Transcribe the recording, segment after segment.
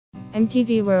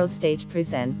MTV World Stage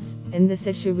presents. In this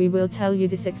issue we will tell you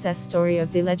the success story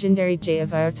of the legendary J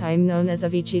of our time known as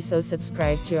Avicii, so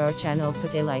subscribe to our channel,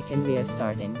 put a like, and we are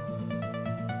starting.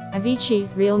 Avicii,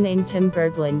 real name Tim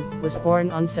Berglund, was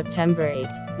born on September 8,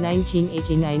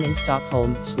 1989 in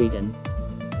Stockholm, Sweden.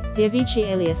 The Avicii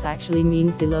alias actually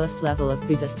means the lowest level of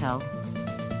Buddhist hell.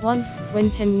 Once, when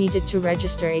Tim needed to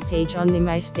register a page on the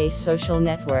MySpace social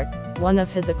network, one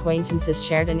of his acquaintances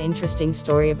shared an interesting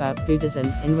story about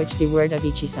Buddhism, in which the word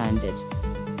Avicii sounded.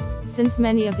 Since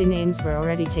many of the names were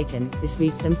already taken, the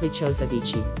suite simply chose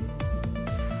Avicii.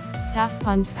 Daft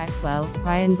Punk, Axwell,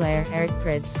 Ryan Blair, Eric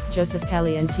Prydz, Joseph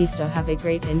Kelly and Tiesto have a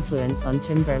great influence on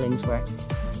Tim Berglund's work.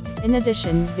 In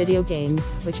addition, video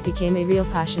games, which became a real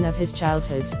passion of his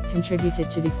childhood,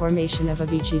 contributed to the formation of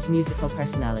Avicii's musical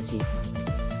personality.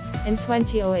 In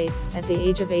 2008, at the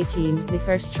age of 18, the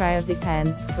first try of the pen,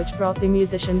 which brought the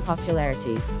musician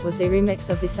popularity, was a remix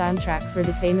of the soundtrack for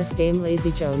the famous game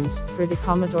Lazy Jones, for the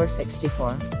Commodore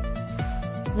 64.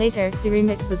 Later, the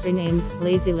remix was renamed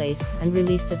Lazy Lace, and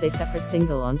released as a separate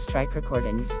single on Strike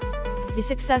Recordings. The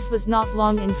success was not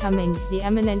long in coming. The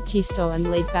eminent Tiesto and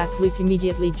laid-back Luke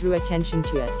immediately drew attention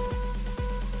to it.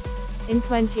 In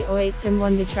 2008, Tim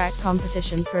won the track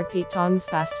competition for Pete Tong's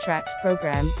Fast Tracks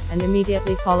program, and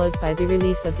immediately followed by the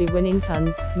release of the winning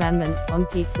Tons, Man, on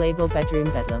Pete's label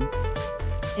Bedroom Bedlam.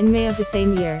 In May of the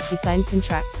same year, he signed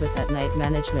contracts with At Night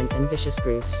Management and Vicious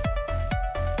Grooves.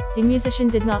 The musician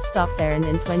did not stop there and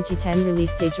in 2010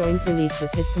 released a joint release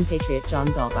with his compatriot John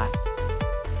Dahlback.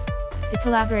 The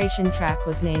collaboration track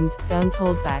was named Don't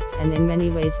Hold Back, and in many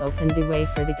ways opened the way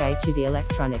for the guy to the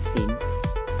electronic scene.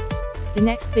 The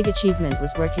next big achievement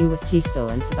was working with Tiesto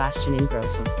and Sebastian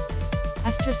Ingrosso.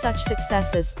 After such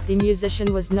successes, the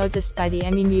musician was noticed by the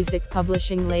EMI Music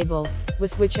publishing label,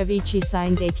 with which Avicii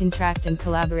signed a contract and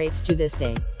collaborates to this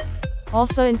day.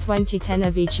 Also in 2010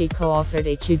 Avicii co-authored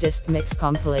a 2-disc mix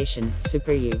compilation,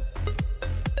 Super You.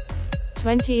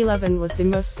 2011 was the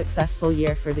most successful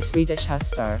year for the Swedish house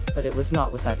star, but it was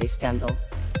not without a scandal.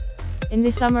 In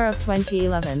the summer of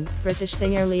 2011, British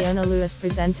singer Leona Lewis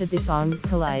presented the song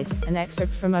Collide. An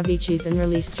excerpt from Avicii's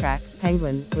unreleased track,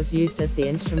 Penguin, was used as the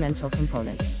instrumental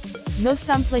component. No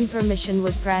sampling permission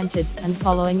was granted, and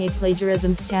following a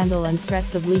plagiarism scandal and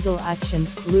threats of legal action,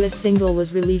 Lewis' single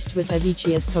was released with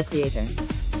Avicii as co-creator.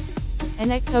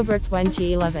 In October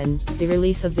 2011, the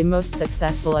release of the most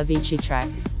successful Avicii track,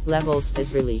 Levels,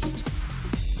 is released.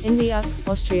 In the UK,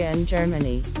 Austria and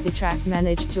Germany, the track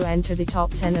managed to enter the top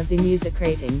 10 of the music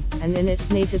rating, and in its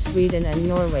native Sweden and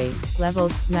Norway,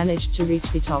 Levels managed to reach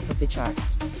the top of the chart.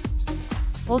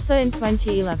 Also in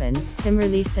 2011, Tim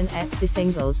released an EP The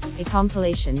Singles, a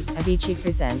compilation, Avicii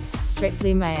Presents,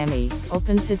 Strictly Miami,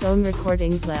 opens his own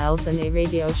recordings Les and a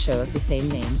radio show of the same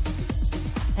name.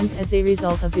 And as a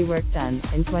result of the work done,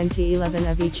 in 2011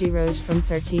 Avicii rose from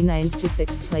 39th to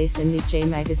 6th place in the J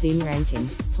Magazine ranking.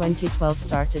 2012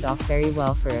 started off very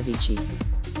well for Avicii.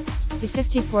 The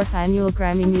 54th Annual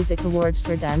Grammy Music Awards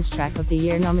for Dance Track of the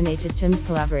Year nominated Tim's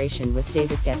collaboration with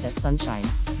David Guetta, Sunshine.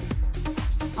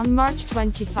 On March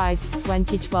 25,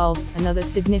 2012, another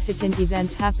significant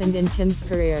event happened in Tim's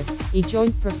career, a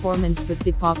joint performance with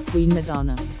the pop queen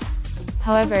Madonna.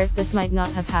 However, this might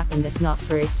not have happened if not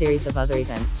for a series of other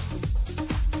events.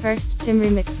 First, Tim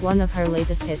remixed one of her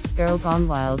latest hits, Girl Gone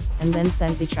Wild, and then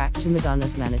sent the track to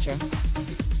Madonna's manager.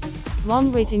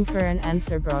 Long waiting for an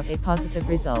answer brought a positive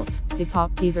result. The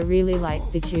pop diva really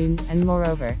liked the tune, and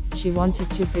moreover, she wanted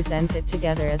to present it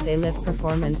together as a live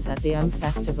performance at the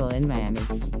Festival in Miami.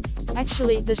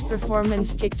 Actually, this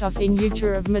performance kicked off a new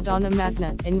tour of Madonna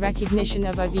Magna. In recognition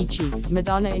of Avicii,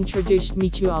 Madonna introduced me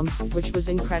to which was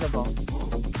incredible.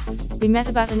 We met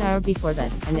about an hour before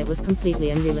that, and it was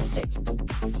completely unrealistic.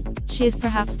 She is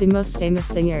perhaps the most famous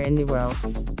singer in the world.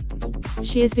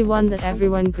 She is the one that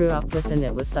everyone grew up with, and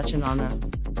it was such an honor.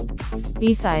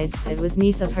 Besides, it was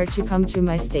nice of her to come to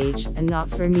my stage, and not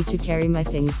for me to carry my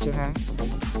things to her.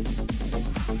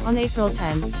 On April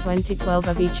 10, 2012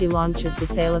 Avicii launches the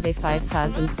sale of a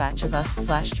 5,000th batch of USP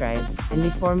flash drives, in the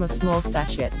form of small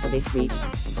statuettes of a suite.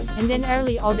 And in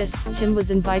early August, Tim was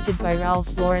invited by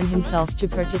Ralph Lauren himself to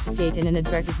participate in an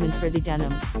advertisement for the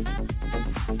denim.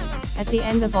 At the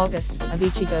end of August,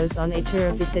 Avicii goes on a tour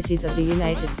of the cities of the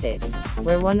United States,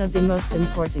 where one of the most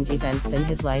important events in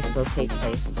his life will take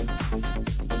place.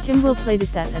 Tim will play the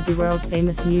set at the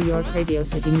world-famous New York Radio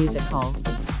City Music Hall.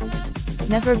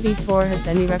 Never before has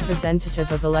any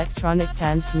representative of electronic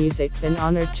dance music been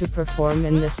honored to perform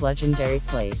in this legendary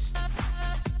place.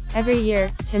 Every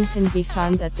year, Tim can be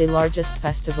found at the largest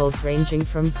festivals ranging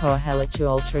from Coachella to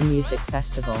Ultra Music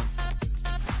Festival.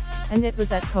 And it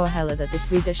was at Coachella that the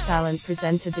Swedish talent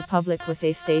presented the public with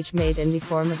a stage made in the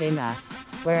form of a mask,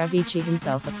 where Avicii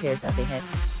himself appears at the head.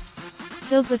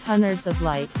 Filled with hundreds of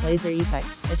light, laser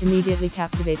effects, it immediately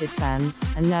captivated fans,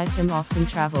 and now Tim often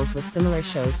travels with similar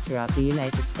shows throughout the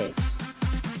United States.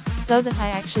 So that I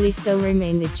actually still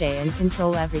remain the J and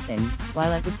control everything,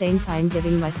 while at the same time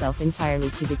giving myself entirely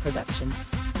to the production.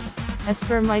 As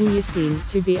for my new scene,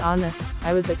 to be honest,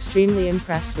 I was extremely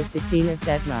impressed with the scene of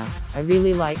Deadma. I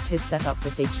really liked his setup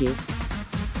with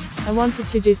AQ. I wanted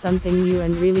to do something new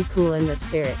and really cool in that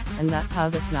spirit, and that's how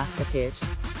this mask appeared.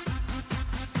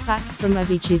 Facts from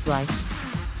Avicii's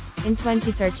life. In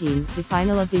 2013, the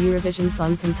final of the Eurovision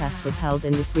Song Contest was held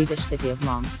in the Swedish city of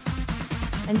Malmö.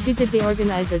 And who did the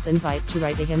organizers invite to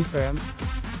write a hymn for him?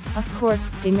 Of course,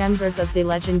 the members of the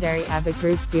legendary ABBA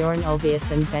group Björn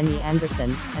Ulvaeus and Benny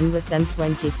Andersson, and with them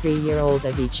 23-year-old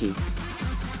Avicii.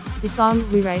 The song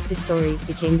Rewrite the Story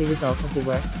became the result of the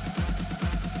work.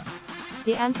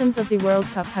 The anthems of the World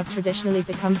Cup have traditionally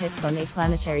become hits on a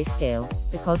planetary scale,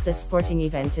 because this sporting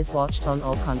event is watched on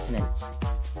all continents.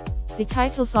 The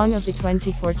title song of the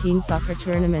 2014 soccer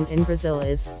tournament in Brazil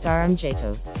is Darum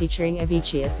Jeito, featuring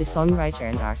Avicii as the songwriter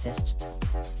and artist.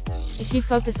 If you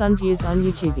focus on views on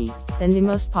YouTube, then the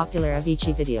most popular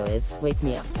Avicii video is Wake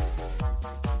Me Up.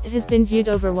 It has been viewed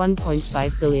over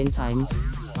 1.5 billion times.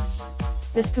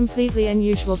 This completely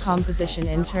unusual composition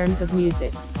in terms of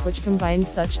music, which combines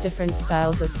such different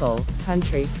styles as soul,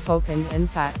 country, folk and, in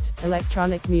fact,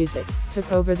 electronic music, took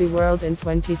over the world in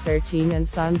 2013 and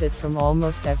sounded from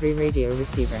almost every radio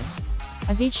receiver.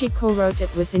 Avicii co-wrote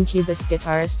it with Incubus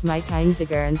guitarist Mike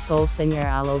Einziger and soul singer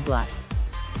Aloe Black.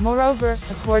 Moreover,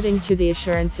 according to the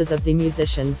assurances of the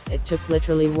musicians, it took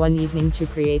literally one evening to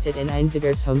create it in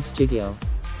Einziger's home studio.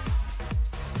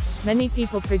 Many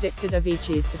people predicted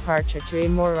Avicii's departure to a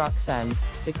more rock sound,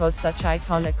 because such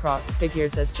iconic rock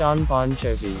figures as John Bon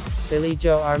Jovi, Billy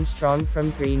Joe Armstrong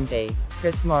from Green Day,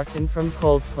 Chris Martin from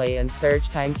Coldplay and Serj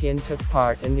Tankian took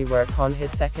part in the work on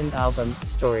his second album,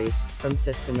 Stories, from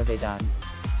System of a Down.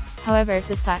 However,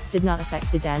 this fact did not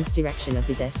affect the dance direction of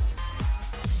the disc.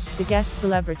 The guest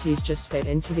celebrities just fit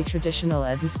into the traditional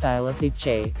Eden style of the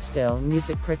J. Still,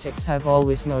 music critics have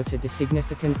always noted the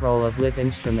significant role of live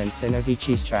instruments in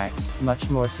Avicii's tracks, much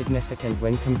more significant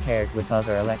when compared with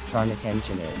other electronic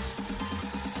engineers.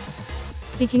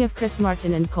 Speaking of Chris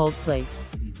Martin and Coldplay,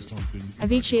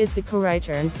 Avicii is the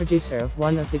co-writer and producer of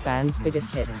one of the band's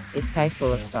biggest hits, A Sky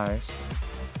Full of Stars.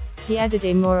 He added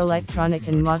a more electronic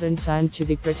and modern sound to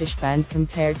the British band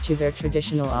compared to their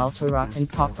traditional alto rock and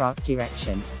pop rock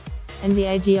direction. And the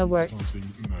idea worked.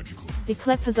 The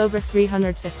clip has over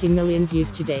 350 million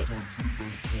views to date.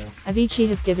 Avicii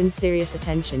has given serious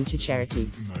attention to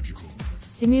charity.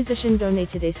 The musician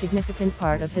donated a significant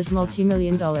part of his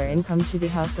multi-million-dollar income to the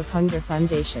House of Hunger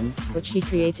Foundation, which he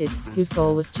created, whose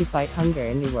goal was to fight hunger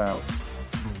in the world.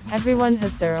 Everyone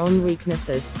has their own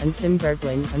weaknesses, and Tim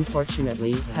Bergling,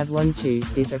 unfortunately, had one too.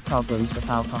 These are problems with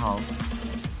alcohol.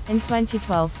 In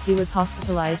 2012, he was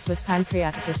hospitalized with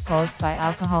pancreatitis caused by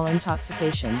alcohol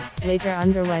intoxication, later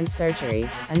underwent surgery,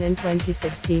 and in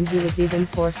 2016 he was even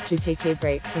forced to take a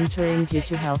break from touring due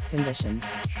to health conditions.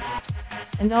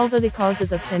 And although the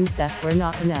causes of Tim's death were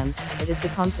not announced, it is the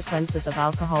consequences of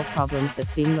alcohol problems that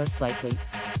seem most likely.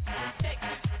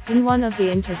 In one of the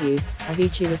interviews,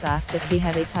 Avicii was asked if he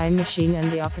had a time machine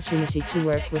and the opportunity to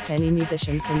work with any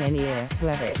musician from any era,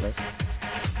 whoever it was.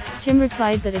 Tim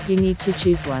replied that if you need to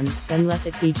choose one, then let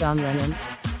it be John Lennon.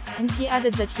 And he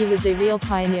added that he was a real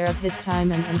pioneer of his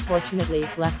time and unfortunately,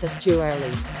 left us too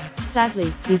early.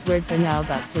 Sadly, these words are now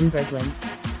about Tim Bergling.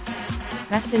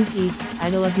 Rest in peace,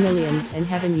 idol of millions, in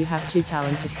heaven you have too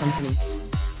talented company.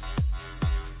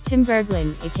 Tim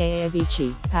Bergling, aka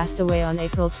Avicii, passed away on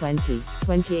April 20,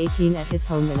 2018 at his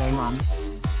home in Oman.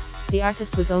 The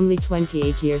artist was only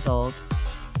 28 years old.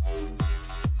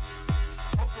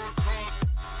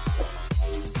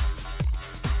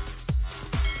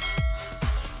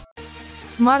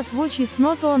 Smartwatch is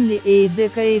not only a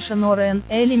decoration or an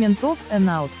element of an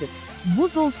outfit,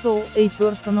 but also a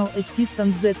personal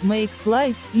assistant that makes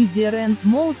life easier and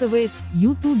motivates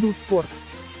you to do sports.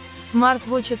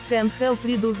 Smartwatches can help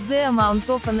reduce the amount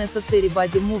of unnecessary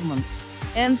body movement.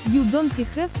 And you don't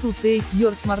have to take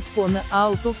your smartphone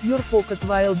out of your pocket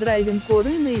while driving or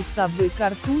in a subway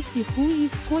car to see who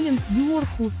is calling you or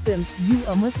who sent you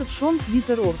a message on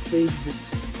Twitter or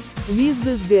Facebook. With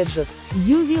this gadget,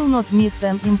 you will not miss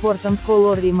an important call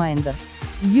or reminder.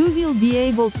 You will be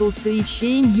able to switch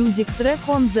a music track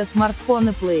on the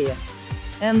smartphone player.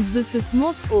 And this is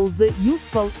not all the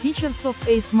useful features of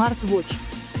a smartwatch.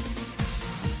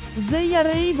 They are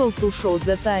able to show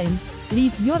the time,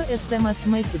 read your SMS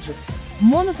messages,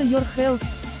 monitor your health,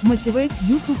 motivate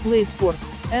you to play sports,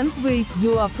 and wake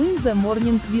you up in the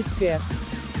morning with care.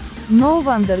 No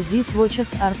wonder these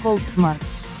watches are called smart.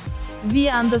 We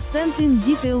understand in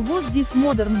detail what these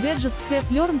modern gadgets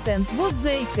have learned and what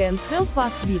they can help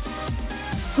us with.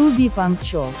 To be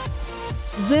punctual.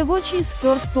 The watch is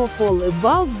first of all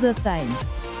about the time.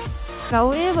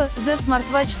 However, the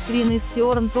smartwatch screen is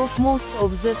turned off most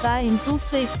of the time to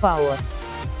save power.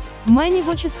 Many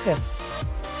watches have